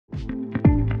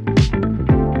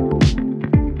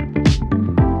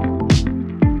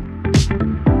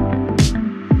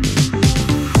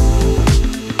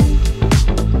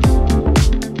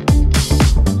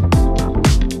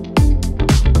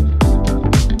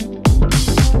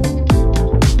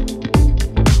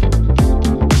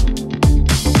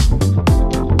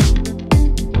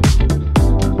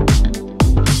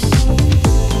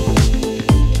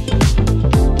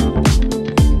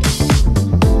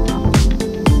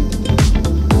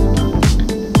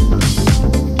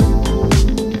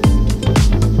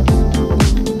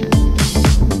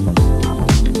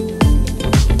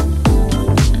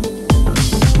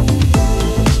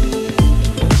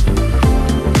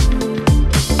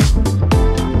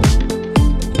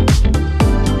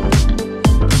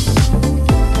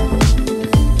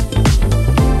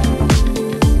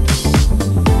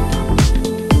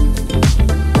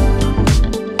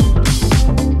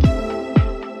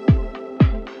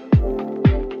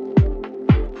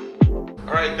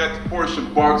Alright, got the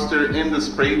Porsche Boxster in the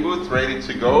spray booth, ready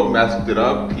to go. Masked it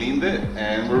up, cleaned it,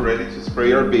 and we're ready to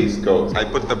spray our base coat. I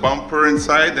put the bumper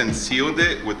inside and sealed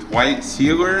it with white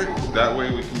sealer. That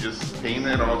way we can just paint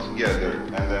it all together.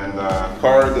 And then the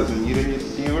car doesn't need any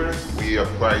sealer. We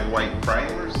applied white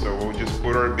primer, so we'll just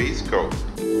put our base coat.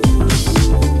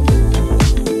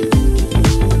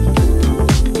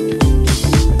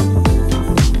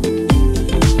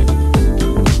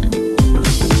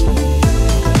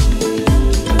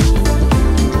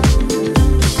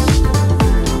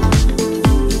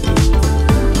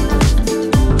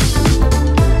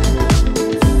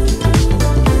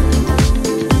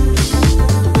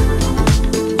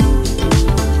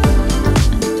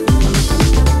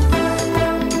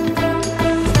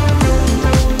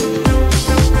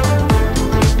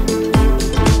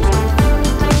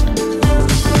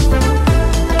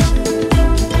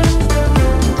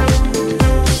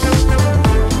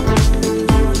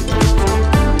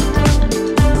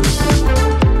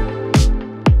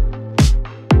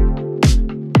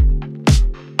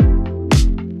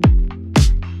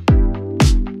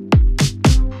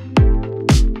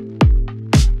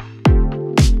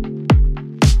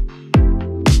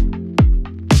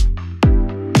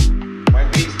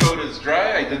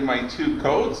 Dry, I did my 2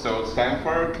 coats, so it's time for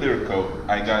our clear coat.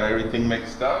 I got everything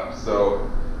mixed up, so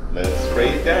let's spray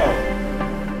it down.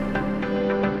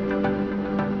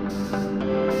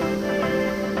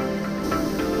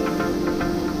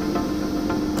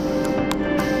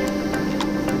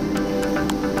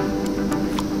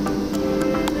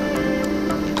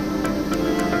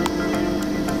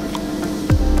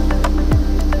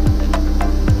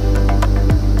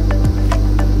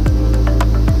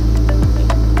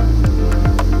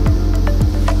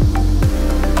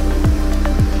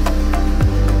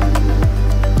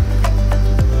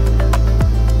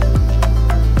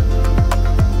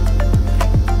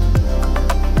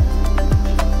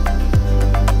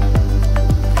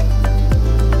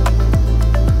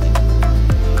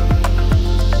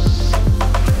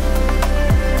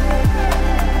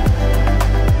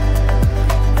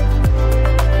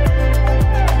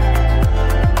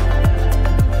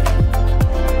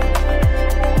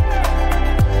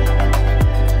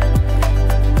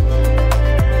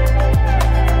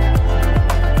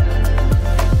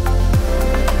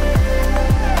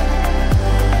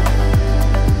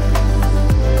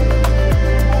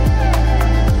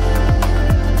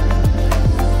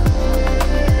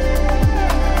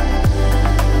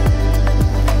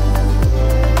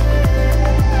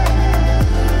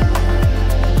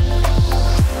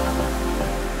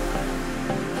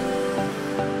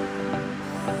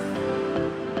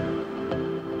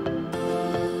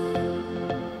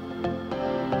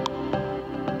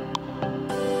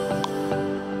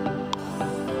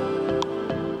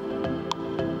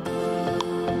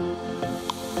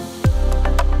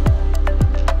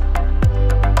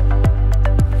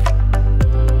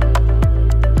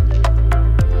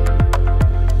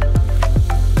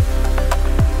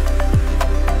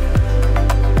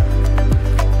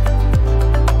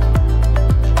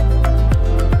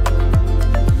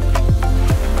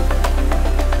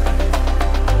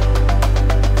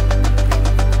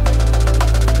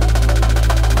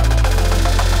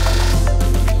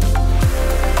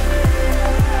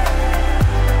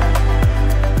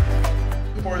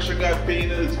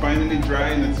 It's finally dry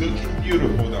and it's looking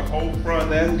beautiful. The whole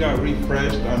front end got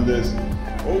refreshed on this.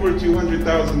 Over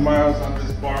 200,000 miles on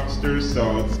this Boxster,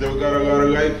 so it's still got a lot of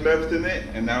life left in it,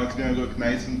 and now it's gonna look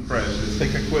nice and fresh. Let's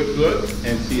take a quick look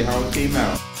and see how it came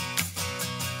out.